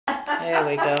There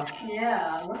we go.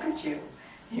 Yeah, look at you.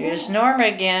 Here's Norma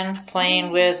again,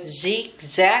 playing with Zeke,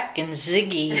 Zach, and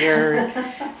Ziggy, or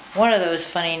one of those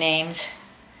funny names.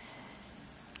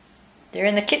 They're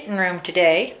in the kitten room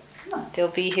today. They'll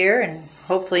be here, and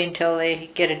hopefully until they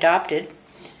get adopted.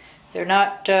 They're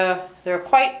not, they're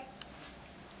quite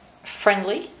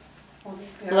friendly.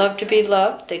 Love to be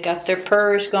loved. They got their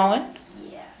purrs going,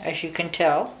 as you can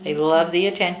tell. They love the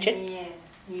attention.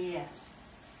 Yes.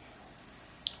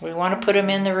 We want to put them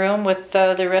in the room with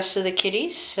the rest of the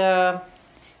kitties, and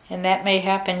that may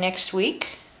happen next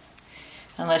week,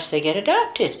 unless they get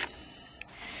adopted.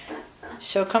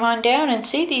 So come on down and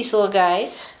see these little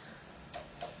guys.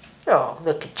 Oh,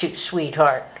 look at you,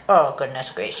 sweetheart. Oh, goodness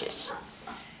gracious.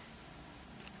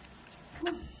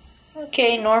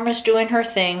 Okay, Norma's doing her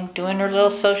thing, doing her little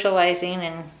socializing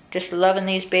and just loving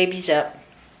these babies up.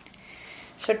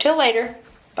 So till later.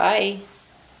 Bye.